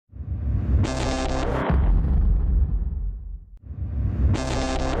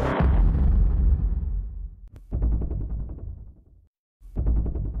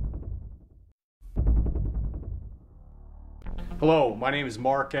Hello, my name is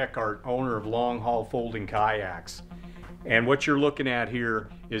Mark Eckhart, owner of Long Haul Folding Kayaks. And what you're looking at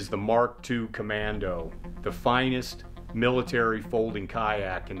here is the Mark II Commando, the finest military folding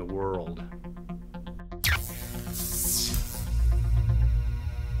kayak in the world.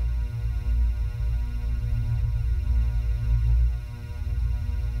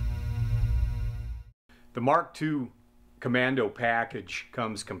 The Mark II Commando package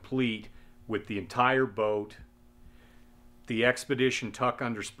comes complete with the entire boat, the Expedition tuck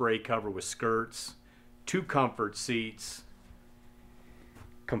under spray cover with skirts, 2 comfort seats,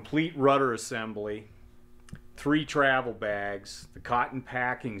 complete rudder assembly, 3 travel bags, the cotton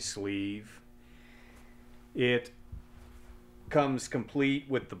packing sleeve. It comes complete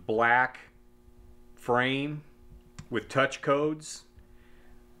with the black frame with touch codes.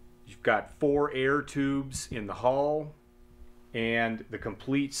 You've got 4 air tubes in the hull and the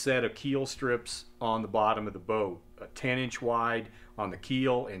complete set of keel strips on the bottom of the boat. A 10-inch wide on the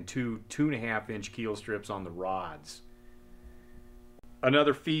keel and 2 2.5-inch keel strips on the rods.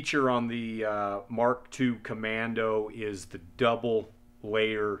 Another feature on the Mark II Commando is the double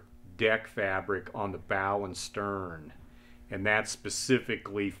layer deck fabric on the bow and stern, and that's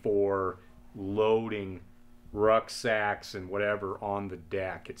specifically for loading rucksacks and whatever on the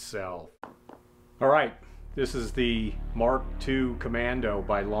deck itself. All right, this is the Mark II Commando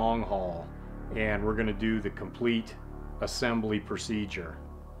by Long Haul, and we're going to do the complete assembly procedure.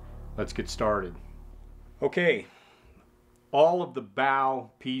 Let's get started. Okay, all of the bow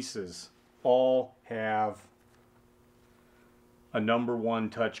pieces all have a number 1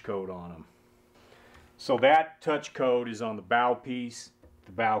 touch code on them. So that touch code is on the bow piece,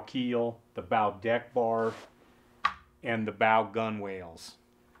 the bow keel, the bow deck bar, and the bow gunwales.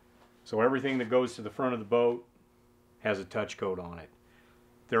 So everything that goes to the front of the boat has a touch code on it.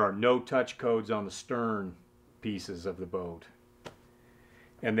 There are no touch codes on the stern pieces of the boat.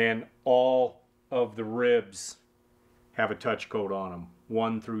 And then all of the ribs have a touch code on them,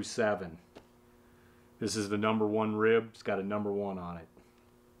 1 through 7. This is the number 1 rib. It's got a number 1 on it.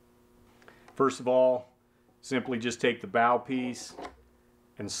 First of all, simply just take the bow piece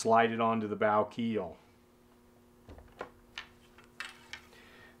and slide it onto the bow keel.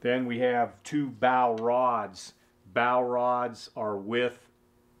 Then we have 2 bow rods. Bow rods are with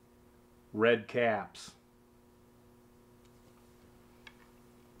red caps.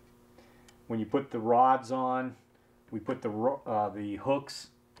 When you put the rods on, we put the hooks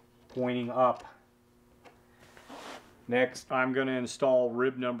pointing up. Next, I'm going to install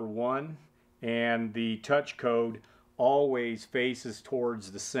rib number 1, and the touch code always faces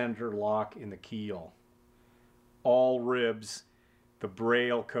towards the center lock in the keel. All ribs, the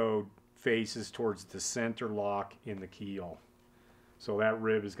braille code faces towards the center lock in the keel. So that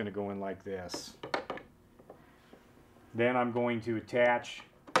rib is going to go in like this. Then I'm going to attach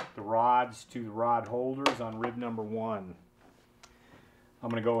the rods to the rod holders on rib number 1. I'm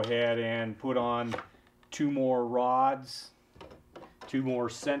going to go ahead and put on 2 more rods, 2 more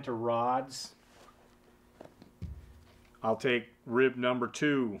center rods. I'll take rib number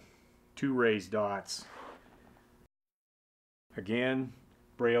 2, 2 raised dots. Again,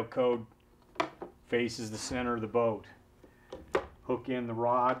 braille code faces the center of the boat. Hook in the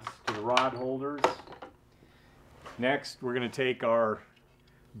rods to the rod holders. Next, we're going to take our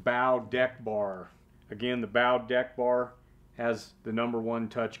bow deck bar. Again, the bow deck bar has the number 1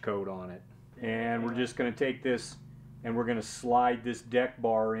 touch code on it. And we're just going to take this and we're going to slide this deck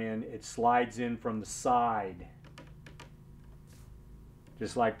bar in. It slides in from the side.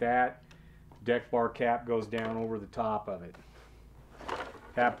 Just like that. Deck bar cap goes down over the top of it.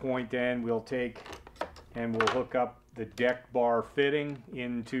 At that point then we'll take and we'll hook up the deck bar fitting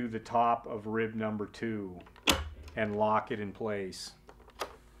into the top of rib number 2 and lock it in place.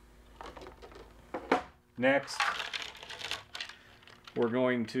 Next,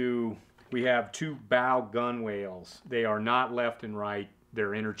 we have 2 bow gunwales. They are not left and right,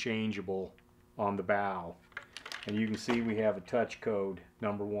 they're interchangeable on the bow. And you can see we have a touch code,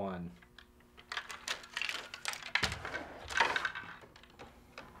 number 1.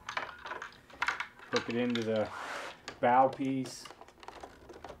 Hook it into the bow piece.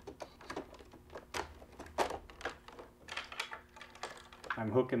 I'm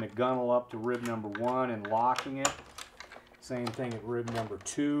hooking the gunnel up to rib number 1 and locking it. Same thing at rib number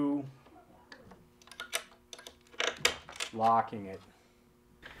 2. Locking it.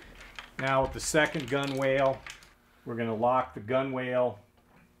 Now with the second gunwale, we're going to lock the gunwale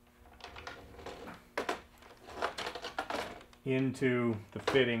into the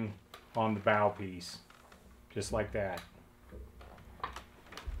fitting on the bow piece, just like that.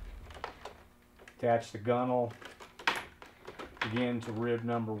 Attach the gunnel Again to rib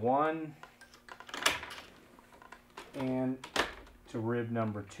number 1 and to rib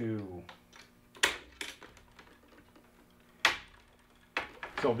number 2.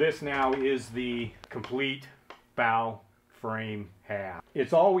 So this now is the complete bow frame half.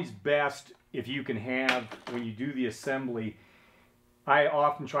 It's always best if you can have, when you do the assembly, I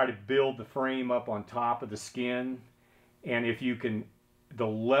often try to build the frame up on top of the skin, and if you can, the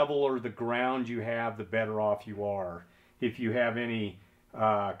leveler the ground you have, the better off you are. If you have any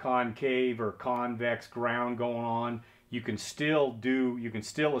concave or convex ground going on, you can still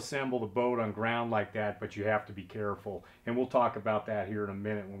assemble the boat on ground like that, but you have to be careful. And we'll talk about that here in a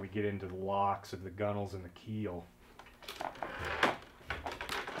minute when we get into the locks of the gunnels and the keel.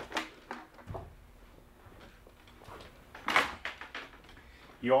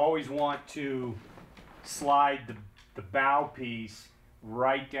 You always want to slide the bow piece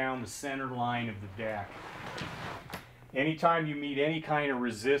right down the center line of the deck. Anytime you meet any kind of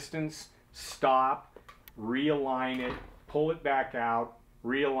resistance, stop, realign it, pull it back out,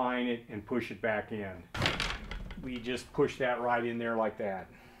 realign it, and push it back in. We just push that right in there like that.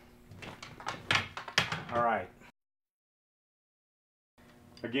 All right.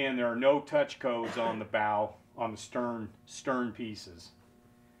 Again, there are no touch codes on the bow, on the stern pieces.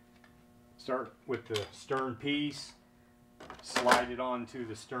 Start with the stern piece, slide it onto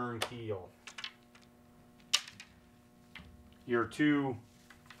the stern keel. Your 2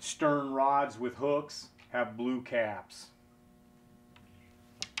 stern rods with hooks have blue caps.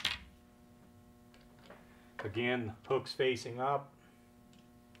 Again, hooks facing up,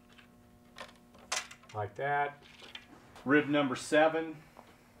 like that. Rib number 7,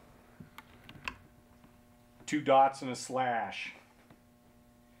 2 dots and a slash.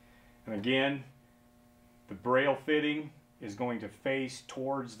 And again, the braille fitting is going to face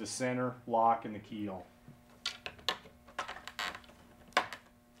towards the center lock in the keel.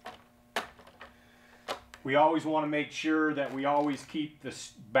 We always want to make sure that we always keep the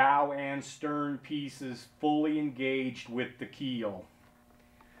bow and stern pieces fully engaged with the keel.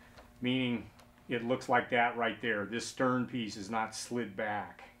 Meaning it looks like that right there. This stern piece is not slid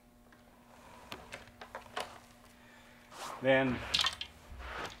back. Then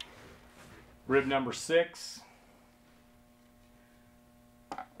rib number 6.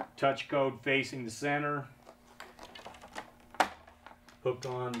 Touch code facing the center. Hook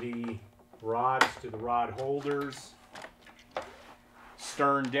on the rods to the rod holders,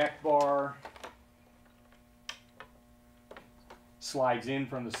 stern deck bar, slides in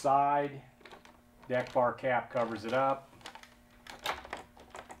from the side, deck bar cap covers it up,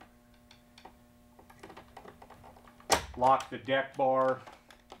 lock the deck bar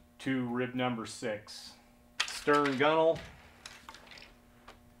to rib number 6. Stern gunnel,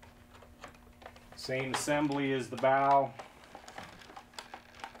 same assembly as the bow.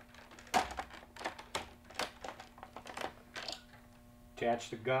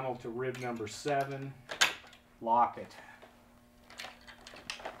 Attach the gunnel to rib number 7, lock it.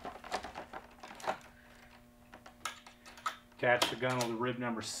 Attach the gunnel to rib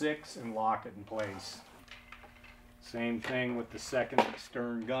number 6 and lock it in place. Same thing with the second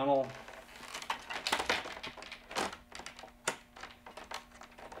stern gunnel.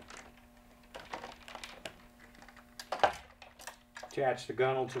 Attach the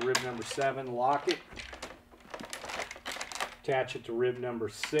gunnel to rib number 7, lock it. Attach it to rib number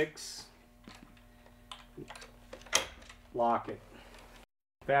 6, lock it.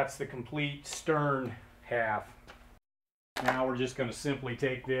 That's the complete stern half. Now we're just going to simply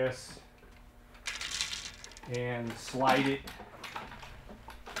take this and slide it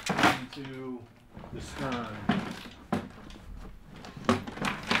into the stern.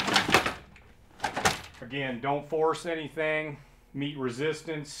 Again, don't force anything. Meet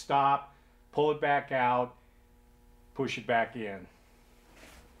resistance, stop, pull it back out, push it back in.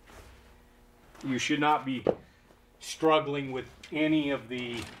 You should not be struggling with any of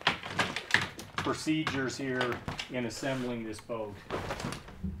the procedures here in assembling this boat.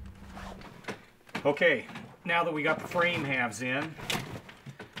 Okay, now that we got the frame halves in,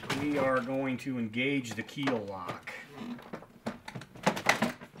 we are going to engage the keel lock.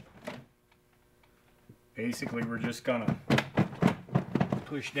 Basically, we're just gonna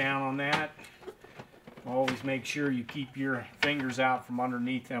push down on that. Always make sure you keep your fingers out from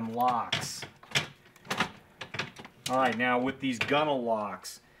underneath them locks. Alright, now with these gunnel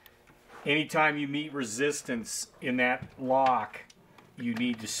locks, anytime you meet resistance in that lock, you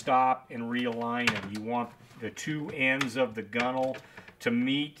need to stop and realign them. You want the 2 ends of the gunnel to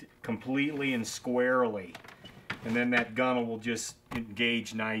meet completely and squarely, and then that gunnel will just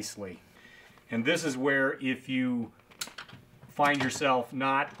engage nicely. And this is where, if you find yourself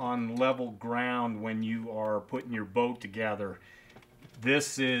not on level ground when you are putting your boat together,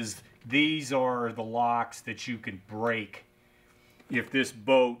 these are the locks that you can break. If this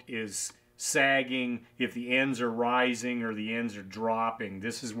boat is sagging, if the ends are rising or the ends are dropping,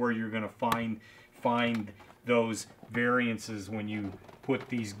 this is where you're going to find those variances when you put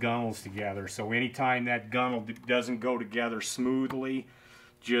these gunnels together. So anytime that gunnel doesn't go together smoothly,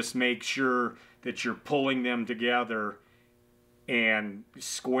 just make sure that you're pulling them together and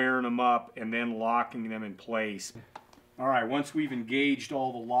squaring them up and then locking them in place. Alright, once we've engaged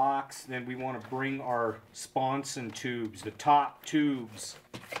all the locks, then we want to bring our sponson tubes, the top tubes,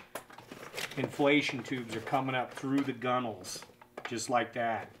 inflation tubes, are coming up through the gunnels, just like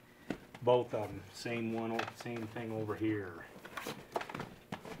that. Both of them, same thing over here,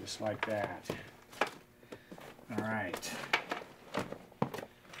 just like that. Alright.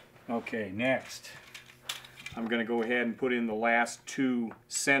 Okay, next, I'm going to go ahead and put in the last two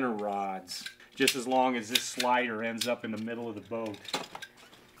center rods, just as long as this slider ends up in the middle of the boat.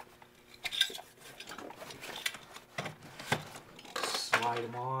 Slide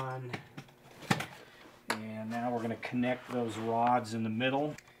them on. And now we're going to connect those rods in the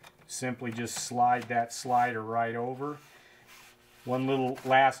middle. Simply just slide that slider right over. One little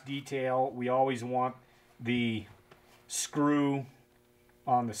last detail, we always want the screw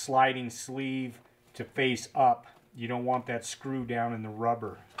on the sliding sleeve to face up. You don't want that screw down in the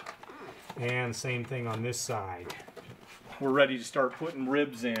rubber. And same thing on this side. We're ready to start putting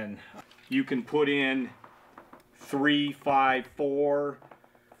ribs in. You can put in 3, 5, 4,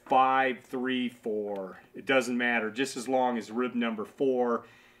 5, 3, 4. It doesn't matter, just as long as rib number 4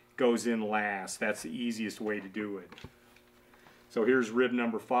 goes in last. That's the easiest way to do it. So here's rib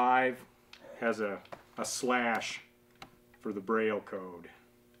number 5. Has a slash for the Braille code.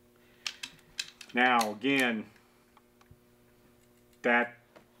 Now again, that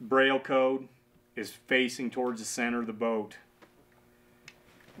Braille code is facing towards the center of the boat.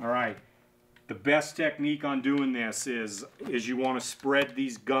 Alright, the best technique on doing this is you want to spread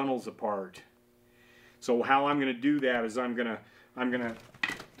these gunnels apart. So how I'm going to do that is I'm going to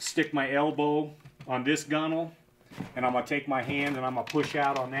stick my elbow on this gunnel, and I'm going to take my hand and I'm going to push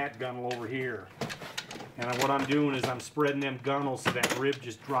out on that gunnel over here. And what I'm doing is I'm spreading them gunnels so that rib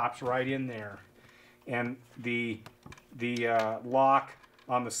just drops right in there. And the lock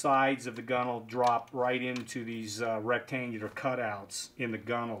on the sides of the gunnel drop right into these rectangular cutouts in the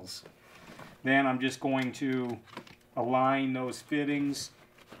gunnels. Then I'm just going to align those fittings,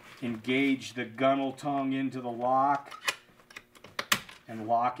 engage the gunnel tongue into the lock, and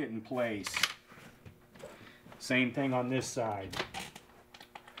lock it in place. Same thing on this side.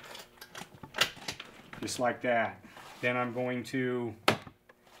 Just like that. Then I'm going to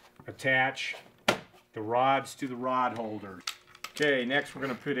attach the rods to the rod holder. Okay, next we're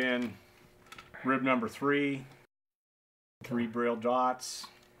going to put in rib number 3, 3 braille dots.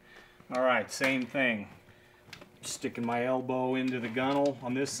 Alright, same thing. Sticking my elbow into the gunnel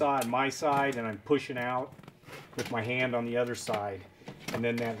on this side, my side, and I'm pushing out with my hand on the other side. And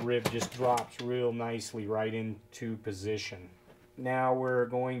then that rib just drops real nicely right into position. Now we're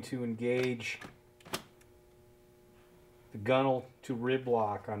going to engage the gunnel to rib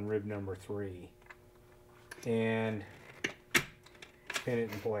lock on rib number 3 and pin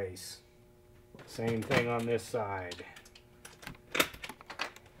it in place. Same thing on this side.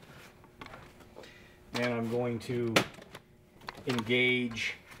 And I'm going to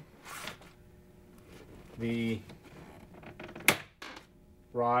engage the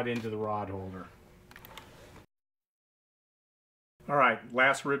rod into the rod holder. Alright,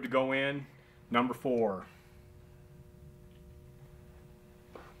 last rib to go in, number 4.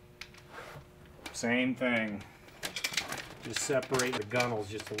 Same thing. Just separate the gunnels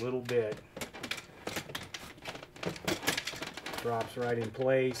just a little bit. Drops right in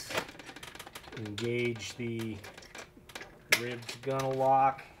place. Engage the rib gunnel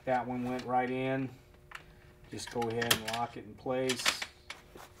lock. That one went right in. Just go ahead and lock it in place.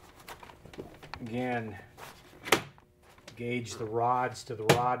 Again, engage the rods to the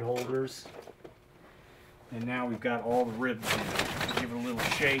rod holders. And now we've got all the ribs in. Give it a little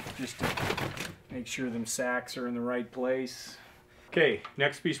shake just to make sure them sacks are in the right place. Okay,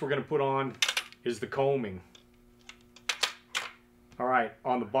 next piece we're going to put on is the combing. Alright,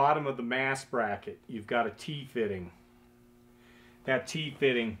 on the bottom of the mast bracket, you've got a T-fitting. That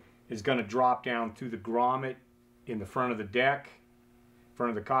T-fitting is going to drop down through the grommet in the front of the deck, front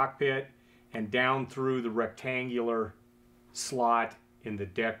of the cockpit, and down through the rectangular slot in the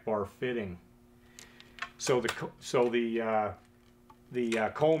deck bar fitting. So the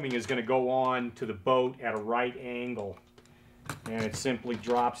combing is going to go on to the boat at a right angle. and it simply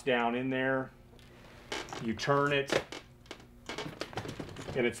drops down in there. You turn it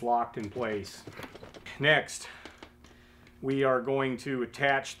and it's locked in place. Next, we are going to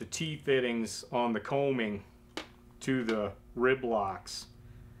attach the T-fittings on the combing to the rib locks.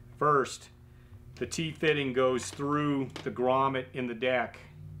 First, the T-fitting goes through the grommet in the deck.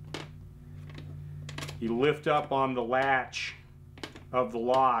 You lift up on the latch of the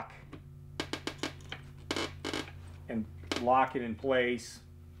lock and lock it in place,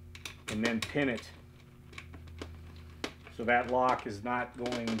 and then pin it so that lock is not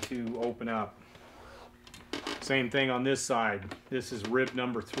going to open up. Same thing on this side. This is rib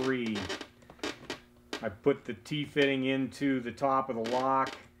number 3. I put the T-fitting into the top of the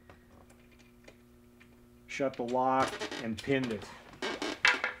lock, shut the lock, and pinned it.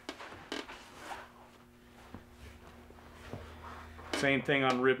 Same thing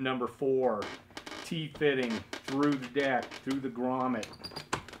on rib number 4. T-fitting through the deck, through the grommet.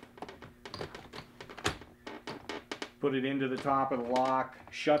 Put it into the top of the lock,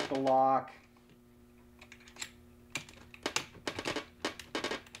 shut the lock,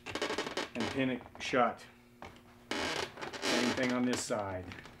 and pin it shut. Same thing on this side.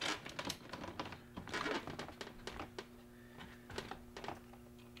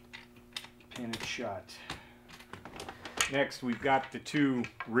 Pin it shut. Next, we've got the 2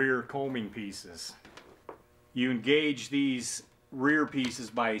 rear combing pieces. You engage these rear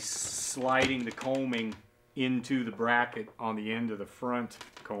pieces by sliding the combing into the bracket on the end of the front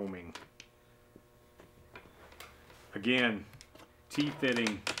combing. Again,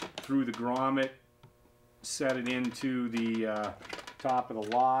 T-fitting through the grommet, set it into the top of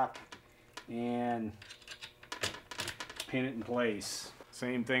the lock, and pin it in place.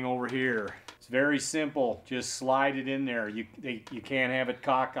 Same thing over here. It's very simple. Just slide it in there. You can't have it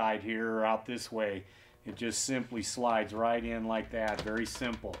cockeyed here or out this way. It just simply slides right in like that. Very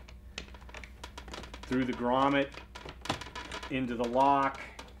simple. Through the grommet, into the lock,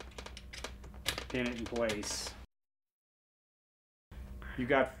 pin it in place. You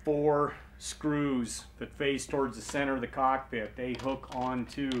got 4 screws that face towards the center of the cockpit. They hook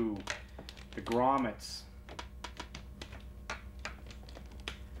onto the grommets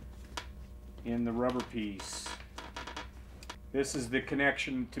in the rubber piece. This is the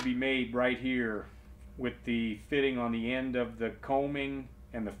connection to be made right here with the fitting on the end of the combing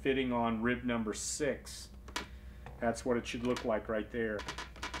and the fitting on rib number 6. That's what it should look like right there.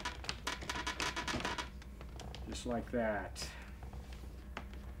 Just like that.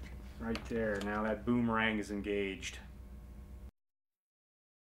 Right there. Now that boomerang is engaged.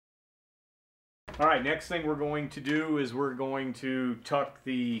 Alright, next thing we're going to do is we're going to tuck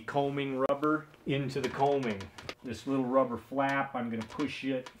the combing rubber into the combing. This little rubber flap, I'm going to push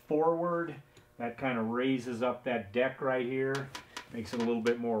it forward. That kind of raises up that deck right here. Makes it a little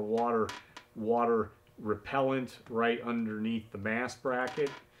bit more water repellent right underneath the mast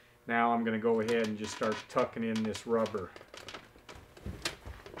bracket. Now I'm going to go ahead and just start tucking in this rubber.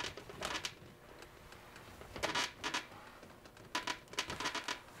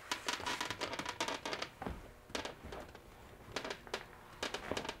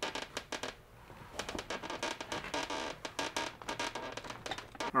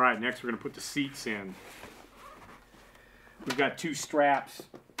 Alright, next we're going to put the seats in. We've got 2 straps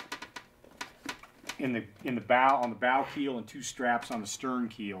in the bow, on the bow keel, and 2 straps on the stern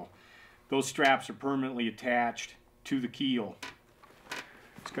keel. Those straps are permanently attached to the keel.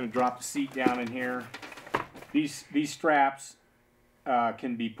 Just going to drop the seat down in here. These straps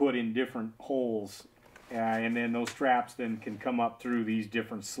can be put in different holes, and then those straps then can come up through these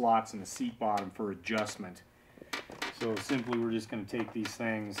different slots in the seat bottom for adjustment. So simply we're just going to take these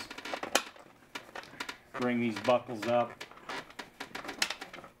things, bring these buckles up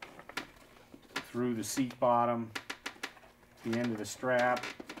through the seat bottom, the end of the strap,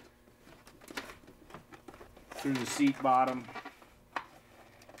 through the seat bottom,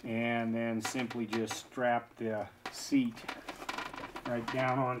 and then simply just strap the seat right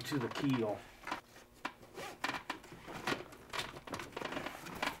down onto the keel.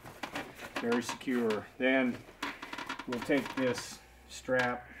 Very secure. Then we'll take this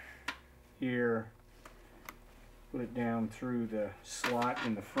strap here, put it down through the slot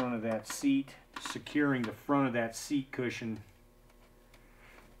in the front of that seat, securing the front of that seat cushion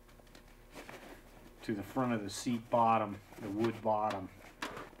to the front of the seat bottom, the wood bottom.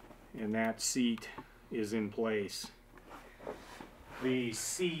 And that seat is in place. The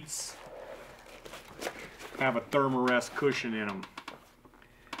seats have a Thermarest cushion in them.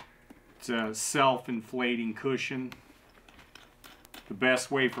 It's a self-inflating cushion. The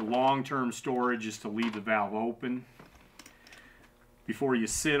best way for long-term storage is to leave the valve open. Before you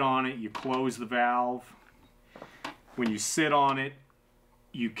sit on it, you close the valve. When you sit on it,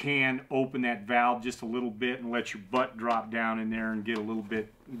 you can open that valve just a little bit and let your butt drop down in there and get a little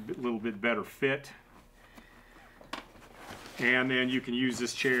bit better fit. And then you can use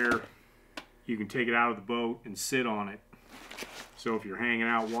this chair, you can take it out of the boat and sit on it. So if you're hanging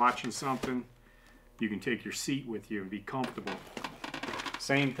out watching something, you can take your seat with you and be comfortable.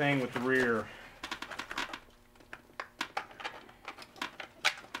 Same thing with the rear.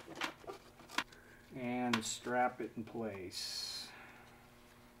 And strap it in place.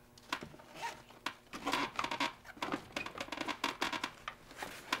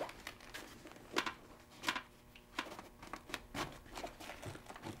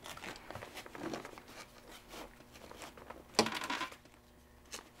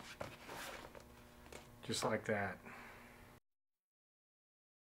 Just like that.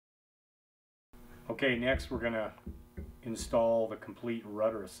 Okay, next we're going to install the complete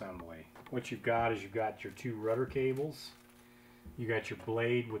rudder assembly. What you've got is you've got your two rudder cables, you got your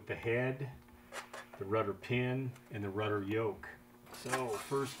blade with the head, the rudder pin, and the rudder yoke. So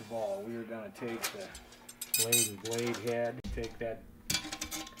first of all, we are going to take the blade and blade head, take that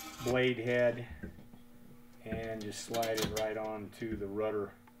blade head and just slide it right onto the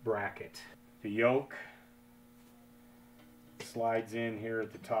rudder bracket. The yoke slides in here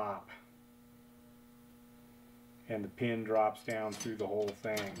at the top and the pin drops down through the whole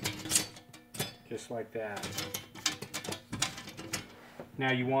thing, just like that.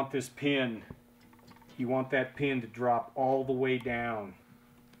 Now you want this pin, you want that pin to drop all the way down.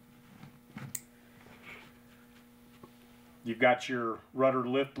 You've got your rudder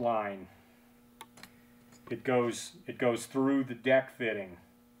lift line. It goes through the deck fitting.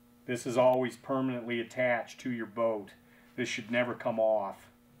 This is always permanently attached to your boat. This should never come off.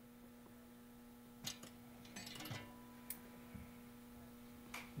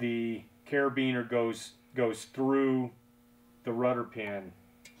 The carabiner goes through the rudder pin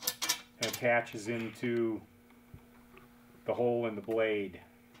and attaches into the hole in the blade.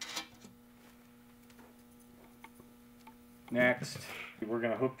 Next, we're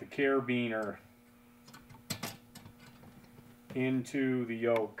going to hook the carabiner into the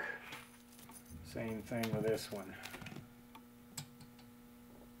yoke. Same thing with this one.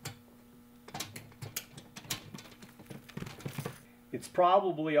 It's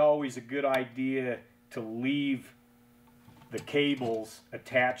probably always a good idea to leave the cables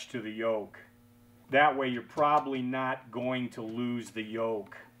attached to the yoke. That way you're probably not going to lose the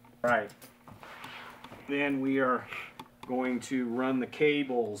yoke. Right. Then we are going to run the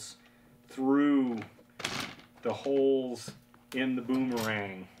cables through the holes in the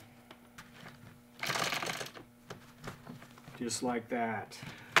boomerang. Just like that.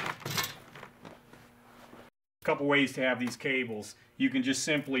 A couple ways to have these cables. You can just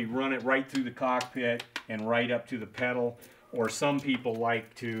simply run it right through the cockpit and right up to the pedal, or some people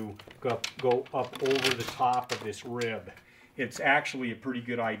like to go up over the top of this rib. It's actually a pretty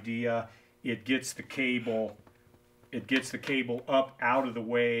good idea. It gets the cable up out of the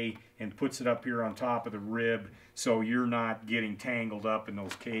way and puts it up here on top of the rib, so you're not getting tangled up in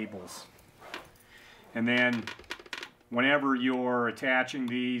those cables. And then whenever you're attaching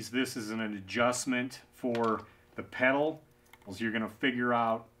these, this is an adjustment for the pedal. So you're going to figure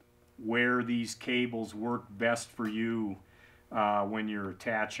out where these cables work best for you when you're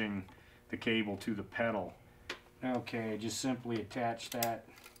attaching the cable to the pedal. Okay, just simply attach that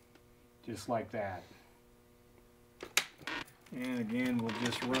just like that. And again, we'll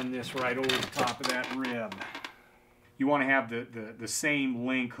just run this right over the top of that rib. You want to have the same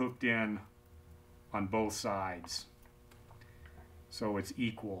link hooked in on both sides, so it's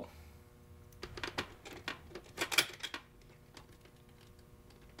equal.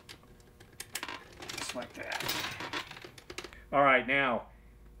 Just like that. All right, now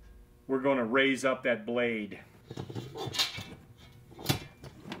we're going to raise up that blade.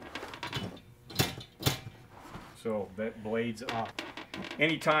 So that blade's up.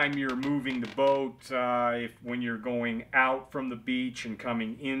 Anytime you're moving the boat, when you're going out from the beach and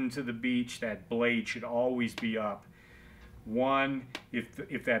coming into the beach, that blade should always be up. One,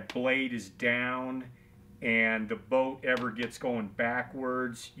 if that blade is down and the boat ever gets going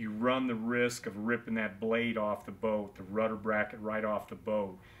backwards, you run the risk of ripping that blade off the boat, the rudder bracket right off the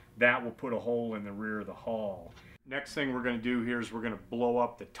boat. That will put a hole in the rear of the hull. Next thing we're going to do here is we're going to blow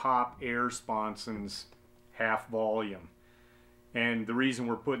up the top air sponsons half volume. And the reason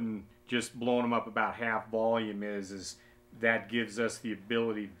we're just blowing them up about half volume is that gives us the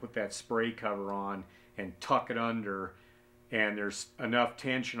ability to put that spray cover on and tuck it under, and there's enough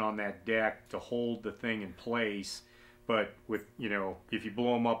tension on that deck to hold the thing in place, But with, you know, if you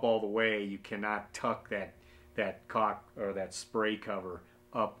blow them up all the way, you cannot tuck that cock or that spray cover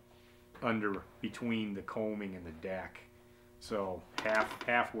up under between the coaming and the deck. So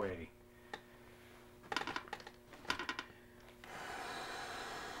halfway.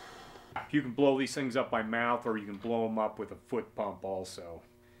 You can blow these things up by mouth, or you can blow them up with a foot pump also.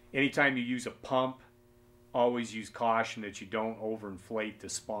 Anytime you use a pump, always use caution that you don't overinflate the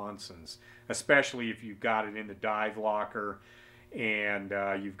sponsons, especially if you've got it in the dive locker and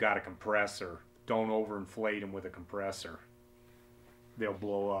you've got a compressor. Don't overinflate them with a compressor. They'll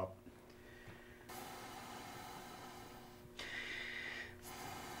blow up.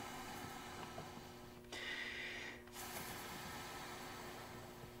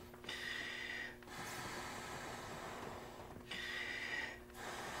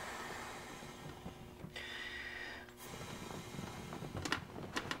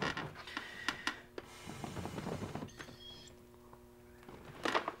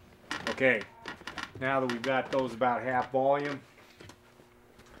 Okay, now that we've got those about half volume,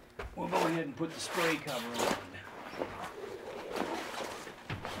 we'll go ahead and put the spray cover on.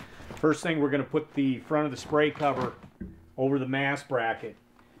 First thing, we're going to put the front of the spray cover over the mast bracket.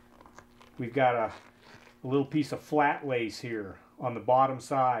 We've got a little piece of flat lace here on the bottom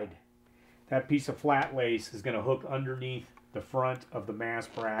side. That piece of flat lace is going to hook underneath the front of the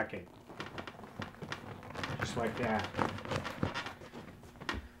mast bracket, just like that.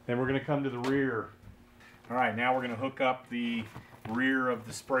 Then we're going to come to the rear. All right, now we're going to hook up the rear of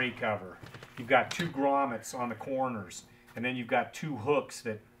the spray cover. You've got two grommets on the corners, and then you've got two hooks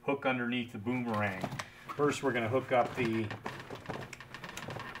that hook underneath the boomerang. First, we're going to hook up the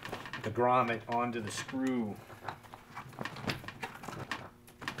grommet onto the screw.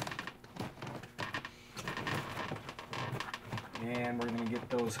 And we're going to get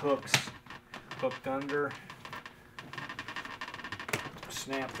those hooks hooked under.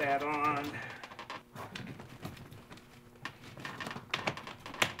 Snap that on.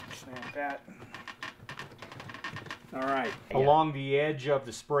 Snap that. All right. Yeah. Along the edge of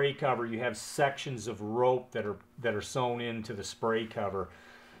the spray cover, you have sections of rope that are sewn into the spray cover.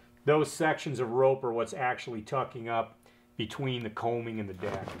 Those sections of rope are what's actually tucking up between the coaming and the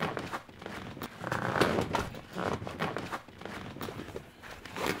deck.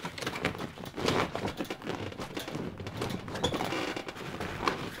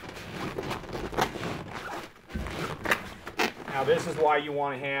 Now this is why you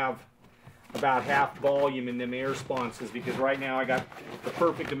want to have about half volume in them air sponses, because right now I got the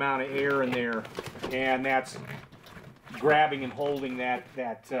perfect amount of air in there, and that's grabbing and holding that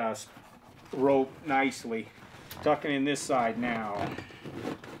rope nicely. Tucking in this side now.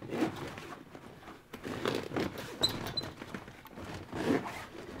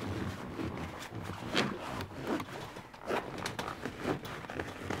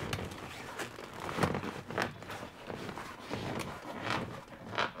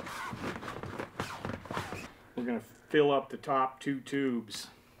 We're going to fill up the top two tubes.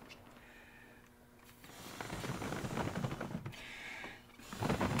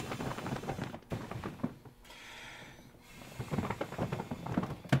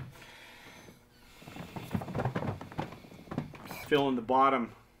 Fill in the bottom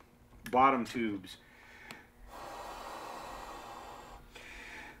tubes.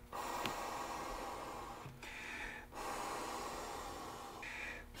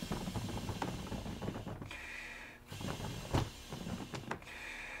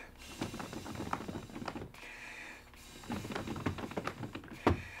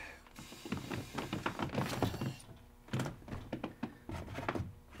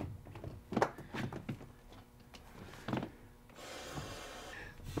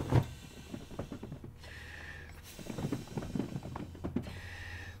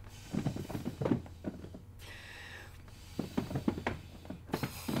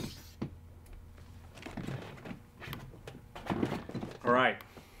 All right,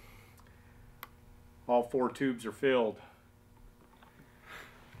 all 4 tubes are filled.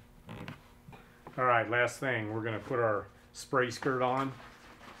 All right, last thing, we're going to put our spray skirt on.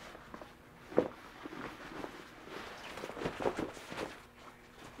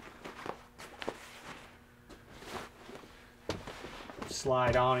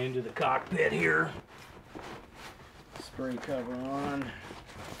 Slide on into the cockpit here. Spray cover on.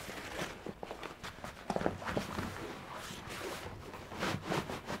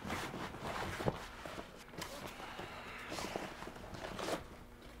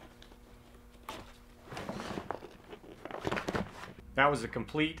 That was a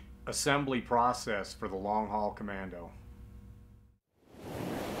complete assembly process for the Long Haul Commando.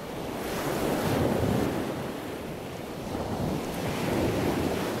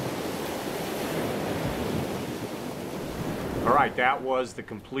 Alright, that was the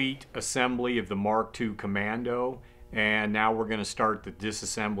complete assembly of the Mark II Commando, and now we're going to start the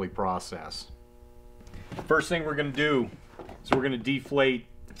disassembly process. First thing we're going to do is we're going to deflate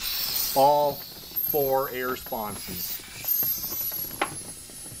all 4 air sponses.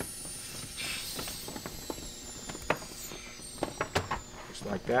 Just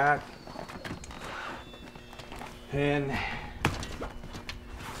like that. And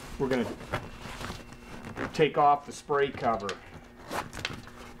we're going to take off the spray cover.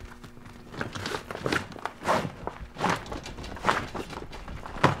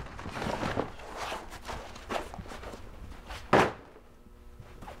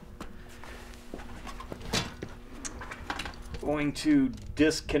 Going to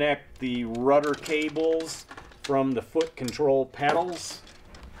disconnect the rudder cables from the foot control pedals.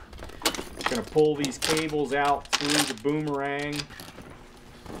 Going to pull these cables out through the boomerang.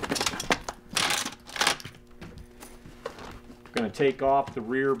 Going to take off the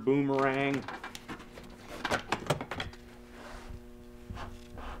rear boomerang.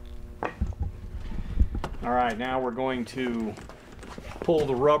 All right, now we're going to pull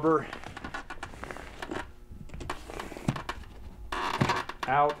the rubber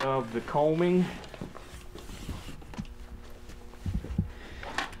out of the combing.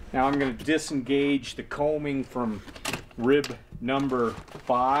 Now I'm going to disengage the combing from rib number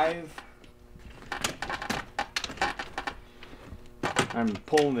 5. I'm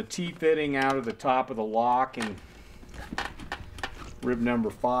pulling the T-fitting out of the top of the lock in rib number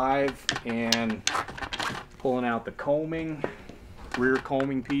 5 and pulling out the combing, rear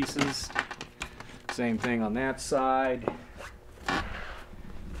combing pieces. Same thing on that side.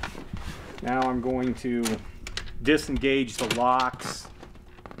 Now I'm going to disengage the locks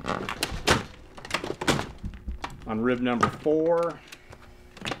on rib number 4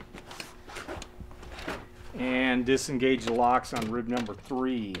 and disengage the locks on rib number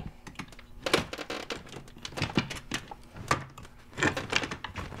 3.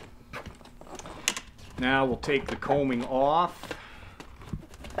 Now we'll take the combing off.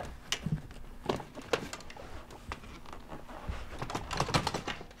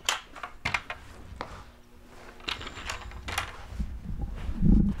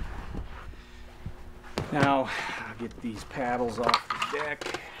 Now I'll get these paddles off the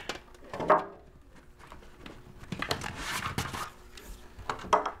deck.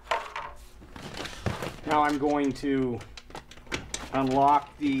 Now I'm going to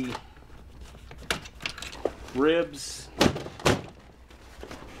unlock the ribs,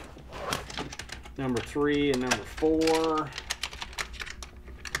 number 3 and number 4,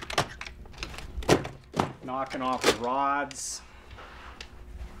 knocking off the rods.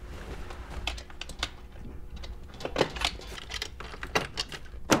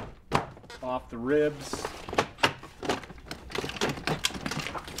 Off the ribs.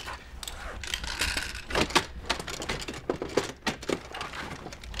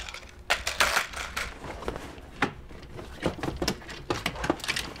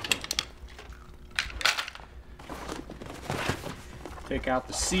 Take out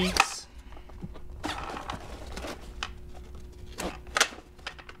the seats.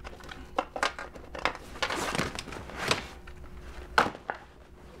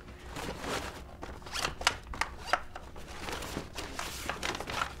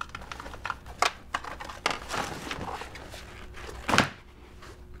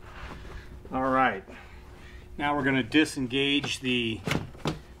 All right, now we're going to disengage the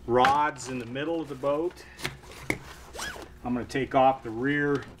rods in the middle of the boat. I'm going to take off the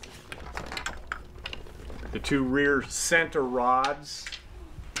 2 rear center rods.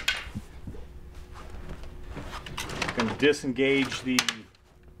 I'm going to disengage the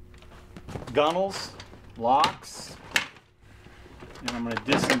gunnels, locks, and I'm going to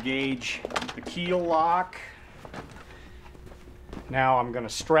disengage the keel lock. Now I'm going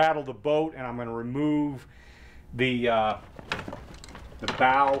to straddle the boat and I'm going to remove the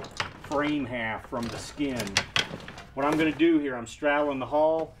bow frame half from the skin. What I'm going to do here, I'm straddling the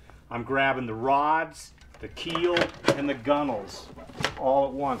hull, I'm grabbing the rods, the keel, and the gunnels all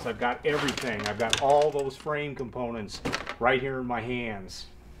at once. I've got everything. I've got all those frame components right here in my hands.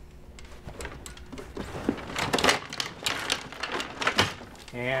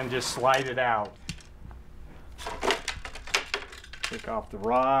 And just slide it out. Take off the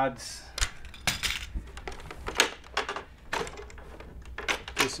rods.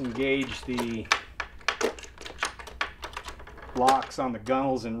 Disengage the locks on the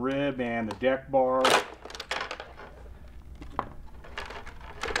gunnels and rib and the deck bar.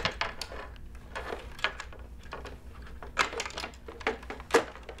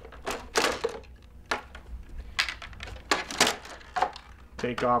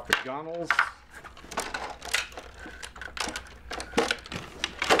 Take off the gunnels.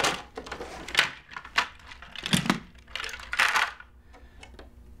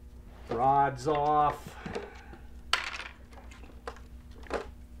 Rods off.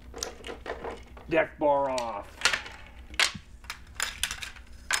 Deck bar off.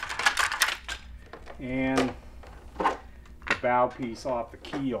 And the bow piece off the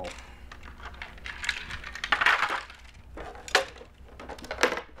keel.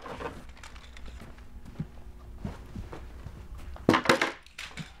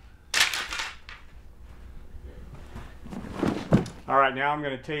 All right, now I'm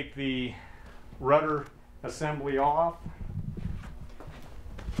going to take the rudder assembly off.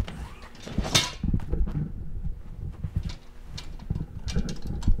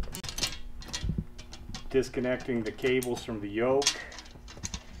 Disconnecting the cables from the yoke.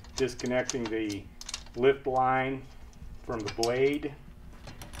 Disconnecting the lift line from the blade.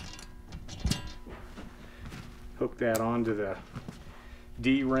 Hook that onto the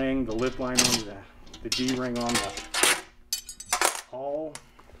D-ring, the lift line onto the D-ring on the hull.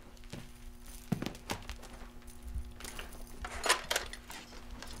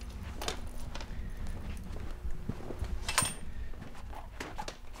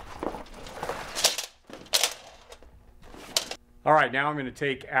 All right, now I'm going to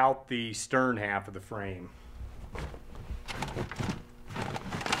take out the stern half of the frame.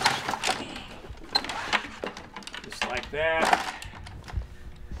 Just like that.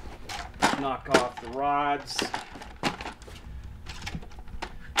 Knock off the rods.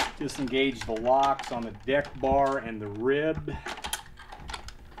 Disengage the locks on the deck bar and the rib.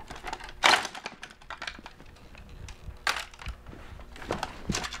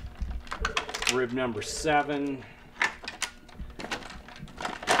 Rib number 7.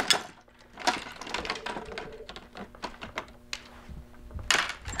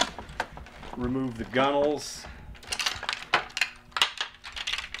 Remove the gunnels.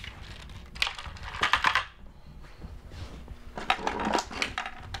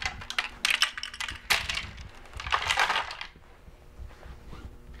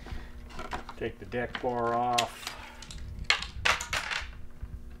 Take the deck bar off.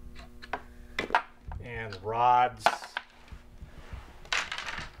 And the rods.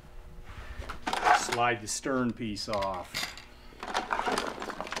 Slide the stern piece off.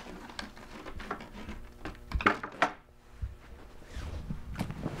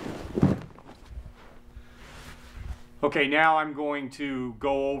 Okay, now I'm going to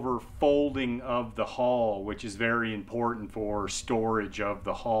go over folding of the hull, which is very important for storage of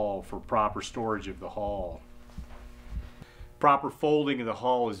the hull, for proper storage of the hull. Proper folding of the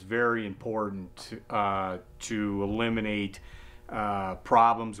hull is very important to eliminate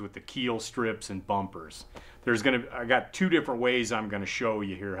problems with the keel strips and bumpers. I got 2 different ways I'm going to show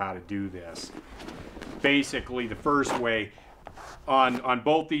you here how to do this. Basically, the first way, on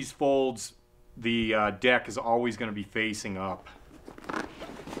both these folds, the deck is always going to be facing up.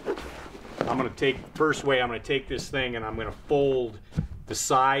 First way, I'm going to take this thing and I'm going to fold the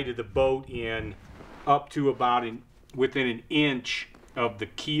side of the boat in up to about within an inch of the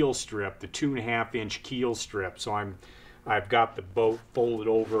keel strip, the 2.5 inch keel strip. So I've got the boat folded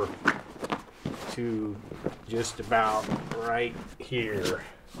over to just about right here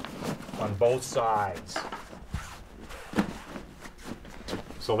on both sides.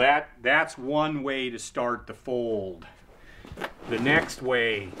 So that's one way to start the fold. The next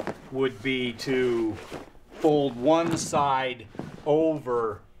way would be to fold one side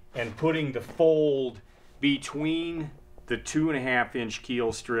over and putting the fold between the 2.5 inch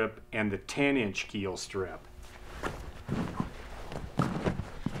keel strip and the 10 inch keel strip.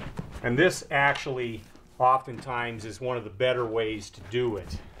 And this actually oftentimes is one of the better ways to do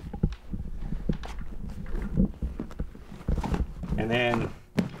it. And then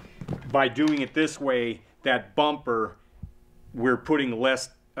by doing it this way, that bumper, we're putting less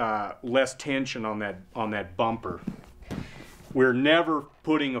tension on that bumper. We're never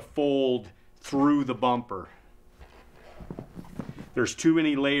putting a fold through the bumper. There's too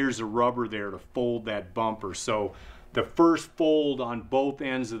many layers of rubber there to fold that bumper. So the first fold on both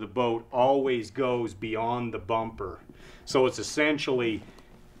ends of the boat always goes beyond the bumper. So it's essentially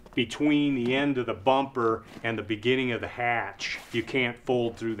between the end of the bumper and the beginning of the hatch. You can't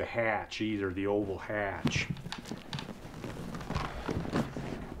fold through the hatch either, the oval hatch.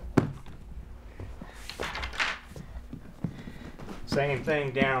 Same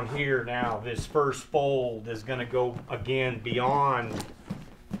thing down here now. This first fold is going to go again beyond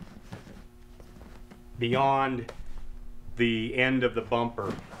the end of the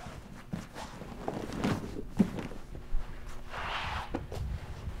bumper.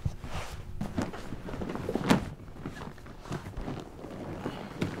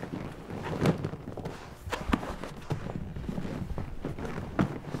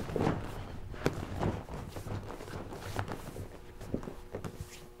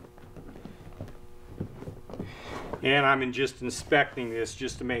 And I'm just inspecting this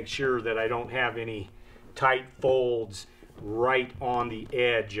just to make sure that I don't have any tight folds right on the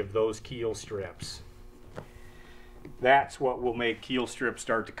edge of those keel strips. That's what will make keel strips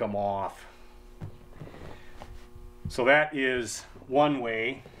start to come off. So that is one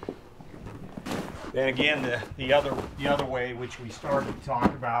way. Then again, the other way, which we started to talk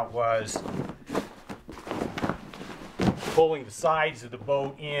about, was pulling the sides of the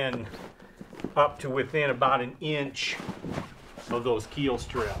boat in up to within about an inch of those keel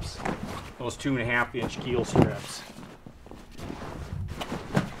strips, those 2.5 inch keel strips.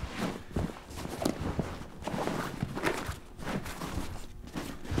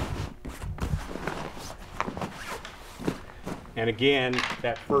 And again,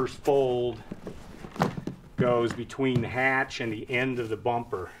 that first fold goes between the hatch and the end of the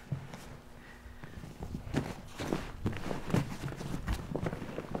bumper.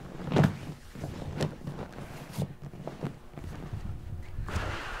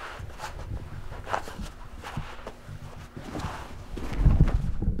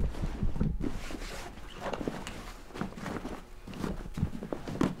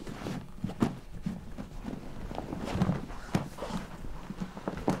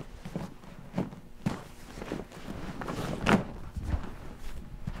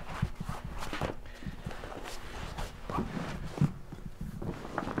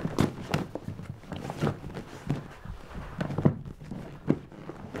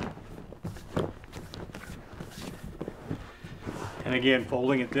 And again,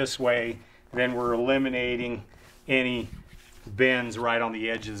 folding it this way, then we're eliminating any bends right on the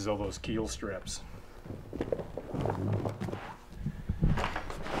edges of those keel strips.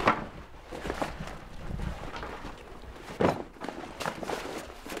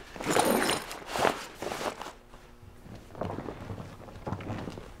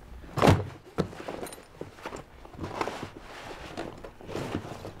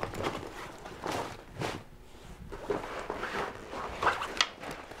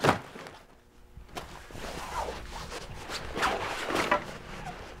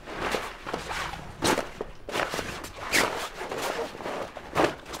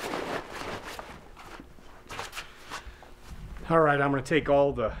 All right, I'm going to take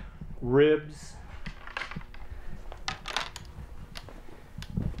all the ribs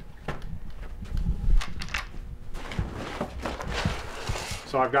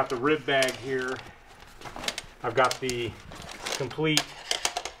so I've got the rib bag here. I've got the complete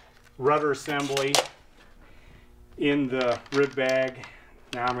rudder assembly in the rib bag.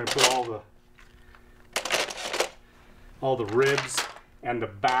 Now I'm going to put all the ribs and the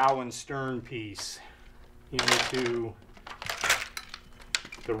bow and stern piece into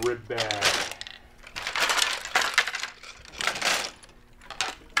the rib bag.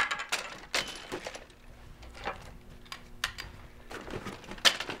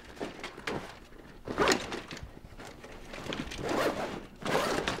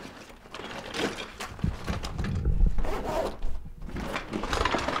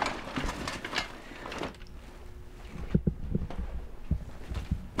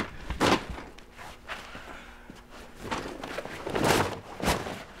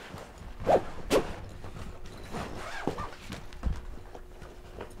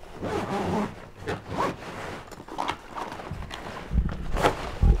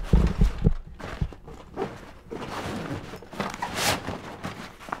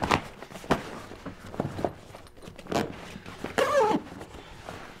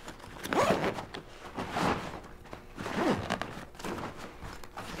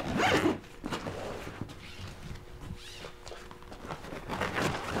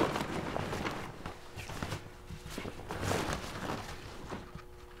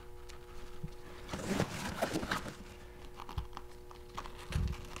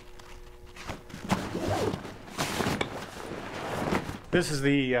 This is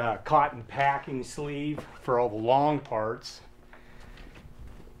the cotton packing sleeve for all the long parts.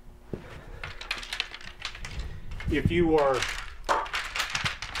 If you are,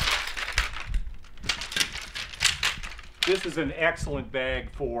 this is an excellent bag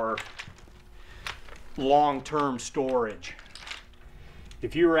for long-term storage.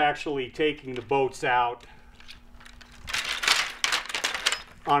 If you're actually taking the boats out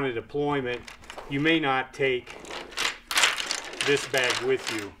on a deployment, you may not take this bag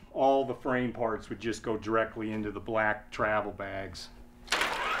with you. All the frame parts would just go directly into the black travel bags.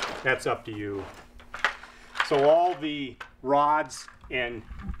 That's up to you. So all the rods and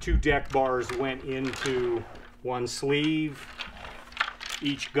 2 deck bars went into one sleeve.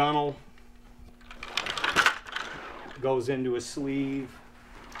 Each gunnel goes into a sleeve.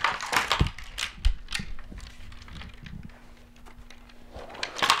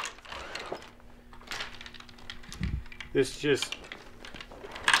 This just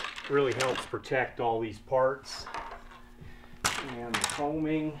really helps protect all these parts. And the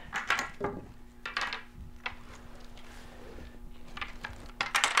combing.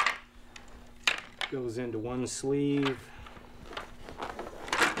 Goes into one sleeve.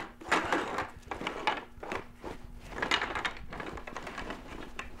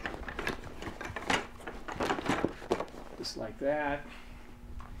 Just like that.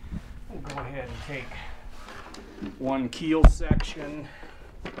 We'll go ahead and take one keel section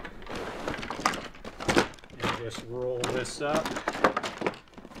and just roll this up.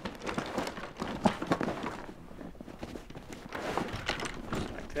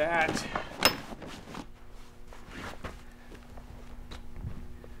 Just like that.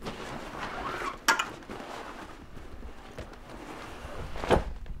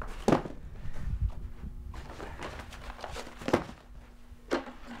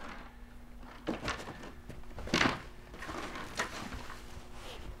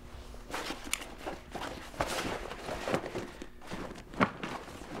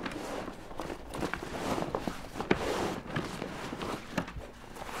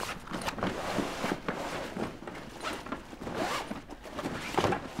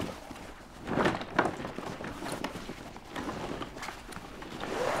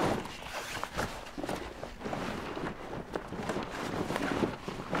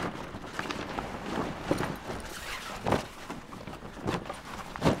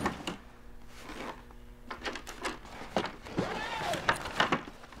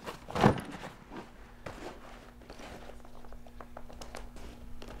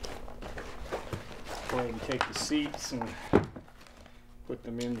 Go ahead and take the seats and put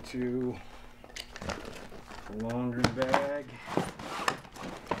them into the laundry bag.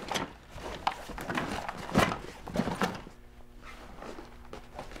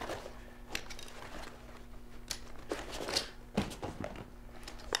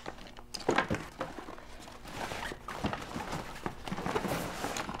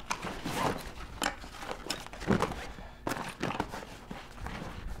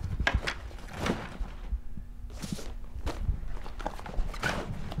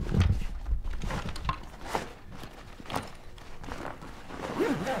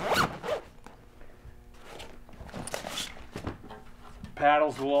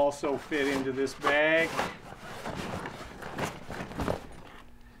 Paddles will also fit into this bag.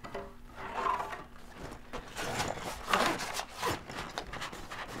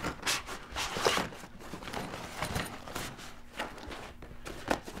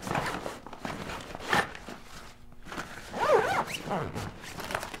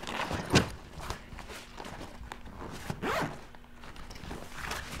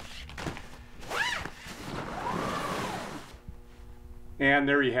 And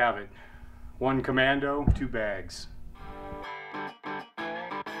there you have it. One Commando, 2 bags.